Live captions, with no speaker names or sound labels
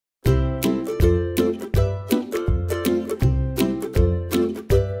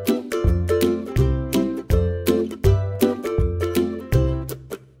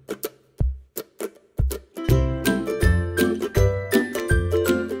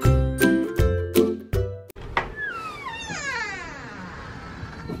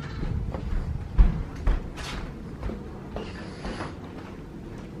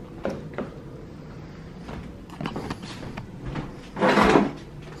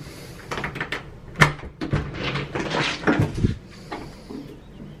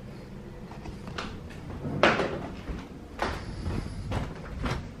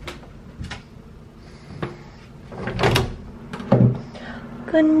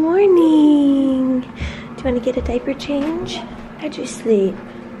Good morning. Do you want to get a diaper change? How'd you sleep?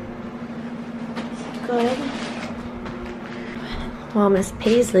 Good. Well, Miss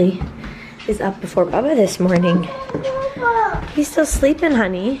Paisley is up before Bubba this morning. He's still sleeping,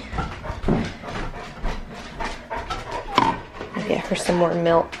 honey. I'll get her some more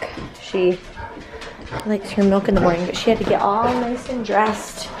milk. She likes her milk in the morning, but she had to get all nice and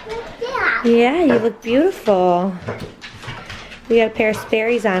dressed. Yeah, you look beautiful. We got a pair of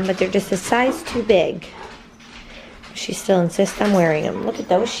Sperry's on, but they're just a size too big. She still insists I'm wearing them. Look at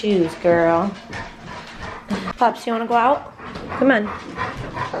those shoes, girl. Pops, you want to go out? Come on.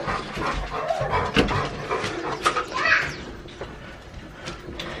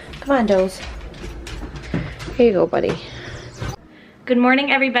 Come on, Doze. Here you go, buddy. Good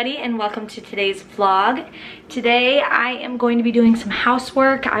morning, everybody, and welcome to today's vlog. Today, I am going to be doing some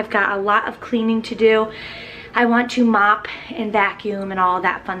housework. I've got a lot of cleaning to do. I want to mop and vacuum and all of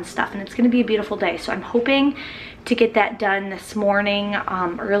that fun stuff, and it's going to be a beautiful day, so I'm hoping to get that done this morning,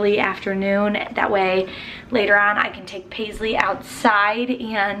 early afternoon. That way, later on, I can take Paisley outside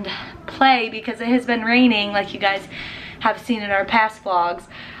and play because it has been raining, like you guys have seen in our past vlogs,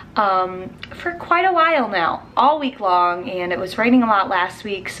 for quite a while now, all week long, and it was raining a lot last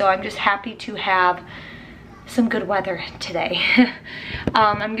week, so I'm just happy to have some good weather today.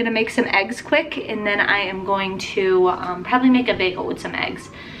 I'm gonna make some eggs quick, and then I am going to probably make a bagel with some eggs,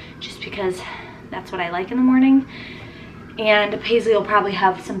 just because that's what I like in the morning. And Paisley will probably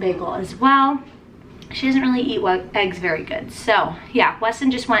have some bagel as well. She doesn't really eat eggs very good. So yeah, Weston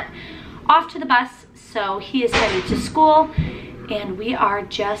just went off to the bus, so he is headed to school, and we are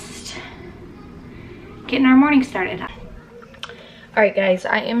just getting our morning started. Alright guys,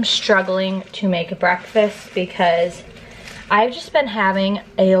 I am struggling to make breakfast because I've just been having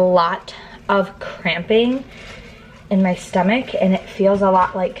a lot of cramping in my stomach, and it feels a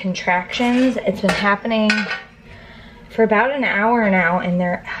lot like contractions. It's been happening for about an hour now, and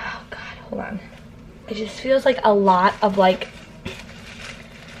they're, oh god, hold on. It just feels like a lot of like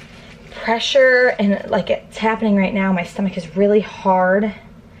pressure, and like it's happening right now. My stomach is really hard,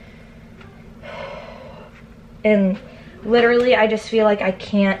 and literally I just feel like I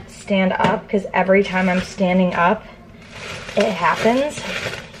can't stand up because every time I'm standing up it happens.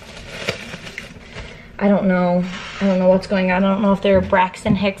 I don't know what's going on. I don't know if they're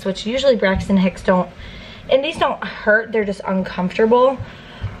Braxton Hicks, which usually Braxton Hicks don't, and these don't hurt, they're just uncomfortable.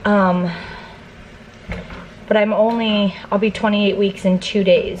 But I'll be 28 weeks in 2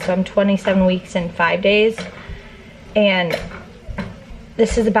 days, so I'm 27 weeks in 5 days. And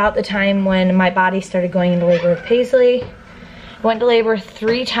this is about the time when my body started going into labor with Paisley. I went to labor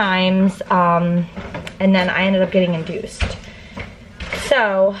 3 times, and then I ended up getting induced.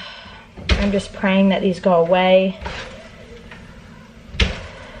 So I'm just praying that these go away.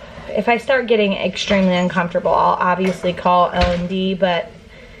 If I start getting extremely uncomfortable, I'll obviously call L&D, but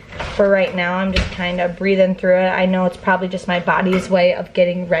for right now, I'm just kind of breathing through it. I know it's probably just my body's way of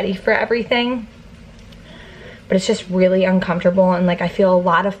getting ready for everything, but it's just really uncomfortable, and like I feel a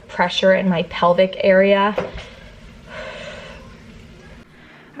lot of pressure in my pelvic area.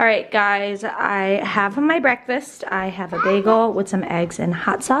 Alright guys, I have my breakfast. I have a bagel with some eggs and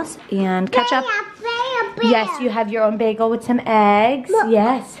hot sauce and ketchup. Yes, you have your own bagel with some eggs.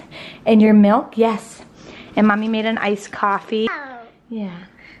 Yes. And your milk? Yes. And mommy made an iced coffee. Yeah.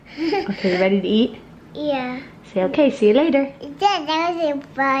 Okay, you ready to eat? Yeah. Say okay, see you later.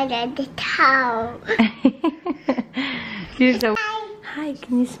 You're so... Hi,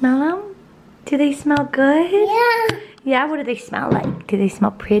 can you smell them? Do they smell good? Yeah. Yeah, what do they smell like? Do they smell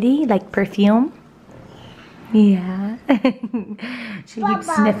pretty, like perfume? Yeah. She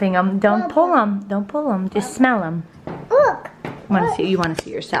keeps sniffing them. Don't pull them. Don't pull them. Just smell them. Look. You want to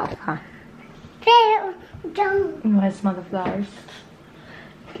see yourself, huh? You want to smell the flowers?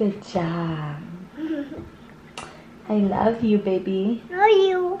 Good job. I love you, baby. Love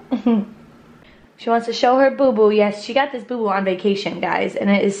you. She wants to show her boo-boo. Yes, she got this boo-boo on vacation, guys, and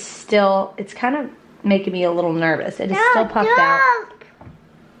it is still, it's kind of making me a little nervous. It is still puffed out.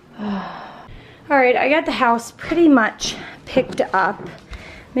 Alright, I got the house pretty much picked up.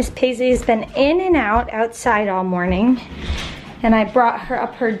 Miss Paisley has been in and out outside all morning, and I brought her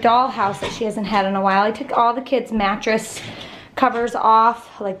up her doll house that she hasn't had in a while. I took all the kids' mattress covers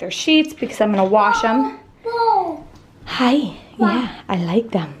off, like their sheets, because I'm going to wash them. Hi. Yeah, I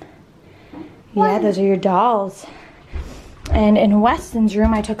like them. Yeah, those are your dolls. And in Weston's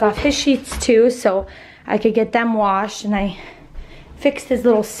room, I took off his sheets too, so I could get them washed. And I fixed his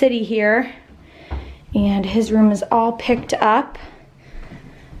little city here. And his room is all picked up.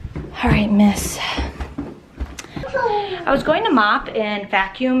 All right, miss. I was going to mop and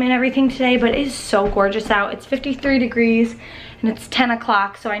vacuum and everything today, but it is so gorgeous out. It's 53 degrees and it's 10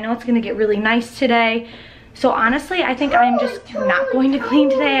 o'clock, so I know it's gonna get really nice today. So honestly, I think I'm just not going to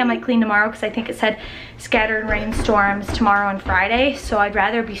clean today. I might clean tomorrow because I think it said scattered rainstorms tomorrow and Friday. So I'd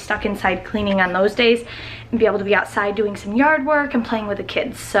rather be stuck inside cleaning on those days and be able to be outside doing some yard work and playing with the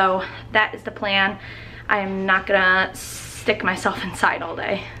kids. So that is the plan. I am not gonna stick myself inside all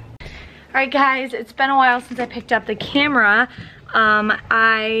day. All right guys, it's been a while since I picked up the camera.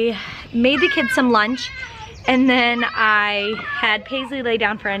 I made the kids some lunch and then I had Paisley lay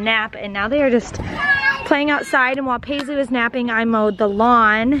down for a nap, and now they are just playing outside. And while Paisley was napping, I mowed the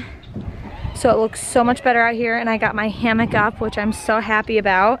lawn. So it looks so much better out here, and I got my hammock up, which I'm so happy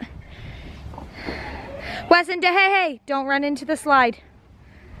about. Weston, hey, don't run into the slide.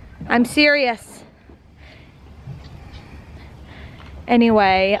 I'm serious.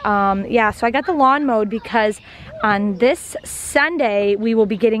 Anyway, yeah, so I got the lawn mowed because on this Sunday, we will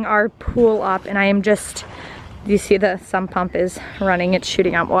be getting our pool up, and I am just, you see the sump pump is running, it's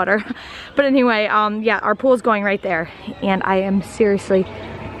shooting out water. But anyway, yeah, our pool is going right there, and I am seriously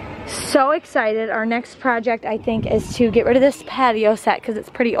so excited. Our next project, I think, is to get rid of this patio set because it's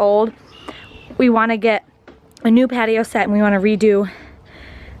pretty old. We want to get a new patio set, and we want to redo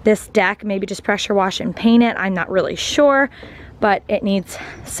this deck, maybe just pressure wash and paint it. I'm not really sure, but it needs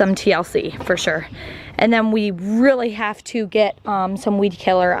some TLC for sure. And then we really have to get some weed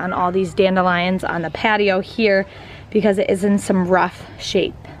killer on all these dandelions on the patio here because it is in some rough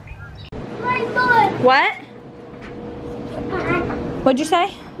shape. What? What'd you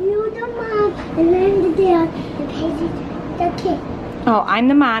say? You're the mom, and I'm the dad, and Paisley's the kid. Oh, I'm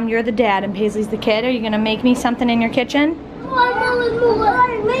the mom, you're the dad, and Paisley's the kid. Are you gonna make me something in your kitchen?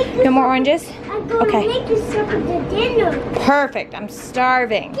 No more oranges? I'm going to make you something for dinner. Perfect, I'm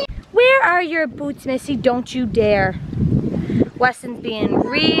starving. Where are your boots, Missy? Don't you dare. Weston's being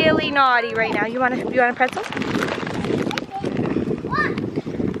really naughty right now. You want a pretzel?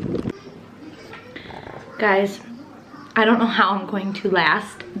 Guys, I don't know how I'm going to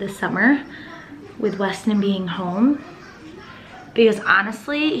last this summer with Weston being home, because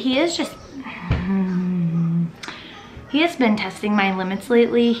honestly, he is just, he has been testing my limits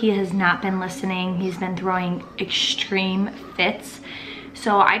lately. He has not been listening. He's been throwing extreme fits.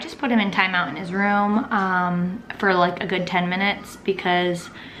 So I just put him in timeout in his room for like a good 10 minutes because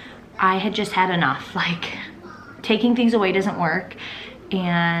I had just had enough. Like, taking things away doesn't work,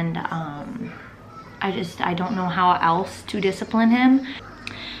 and I don't know how else to discipline him.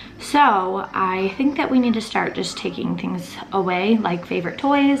 So I think that we need to start just taking things away, like favorite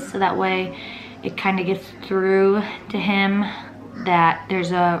toys, so that way it kind of gets through to him that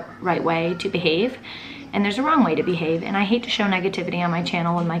there's a right way to behave and there's a wrong way to behave. And I hate to show negativity on my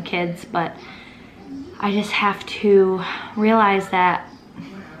channel with my kids, but I just have to realize that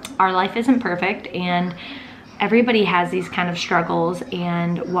our life isn't perfect, and everybody has these kind of struggles,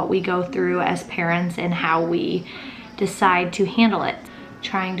 and what we go through as parents and how we decide to handle it.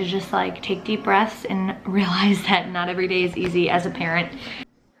 Trying to just like take deep breaths and realize that not every day is easy as a parent.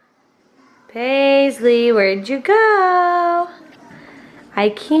 Paisley, where'd you go? I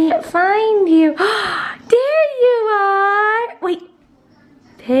can't find you. There you are. Wait.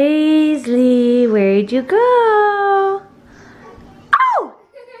 Paisley, where'd you go? Oh,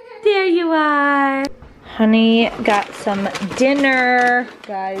 there you are. Honey got some dinner.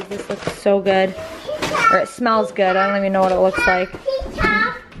 Guys, this looks so good. Or it smells good. I don't even know what it looks like.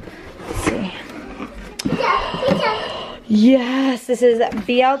 Let's see. Yes, this is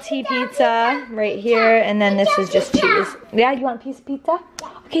BLT pizza right here, and then this is just cheese. Yeah, you want a piece of pizza?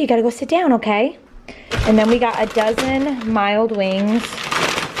 Okay, you gotta go sit down, okay? And then we got a dozen mild wings.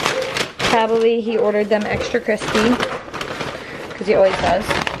 Probably he ordered them extra crispy, because he always does.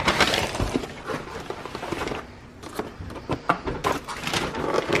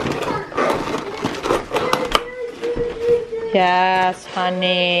 Yes,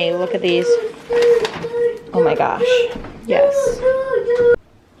 honey, look at these. Oh my gosh, yes.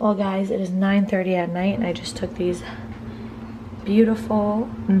 Well guys, it is 9:30 at night, and I just took these beautiful,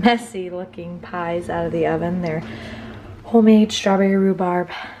 messy looking pies out of the oven. They're homemade strawberry rhubarb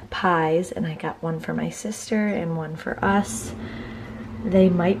pies, and I got one for my sister and one for us. They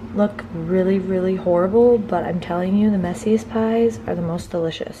might look really, really horrible, but I'm telling you, the messiest pies are the most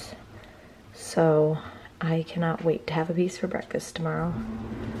delicious. So I cannot wait to have a piece for breakfast tomorrow.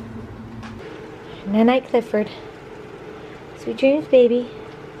 Night night, Clifford. Sweet dreams, baby.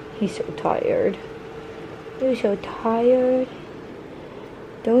 He's so tired. You're so tired.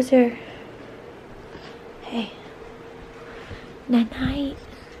 Those are... Hey. Night night.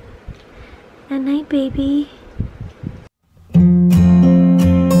 Night night, baby.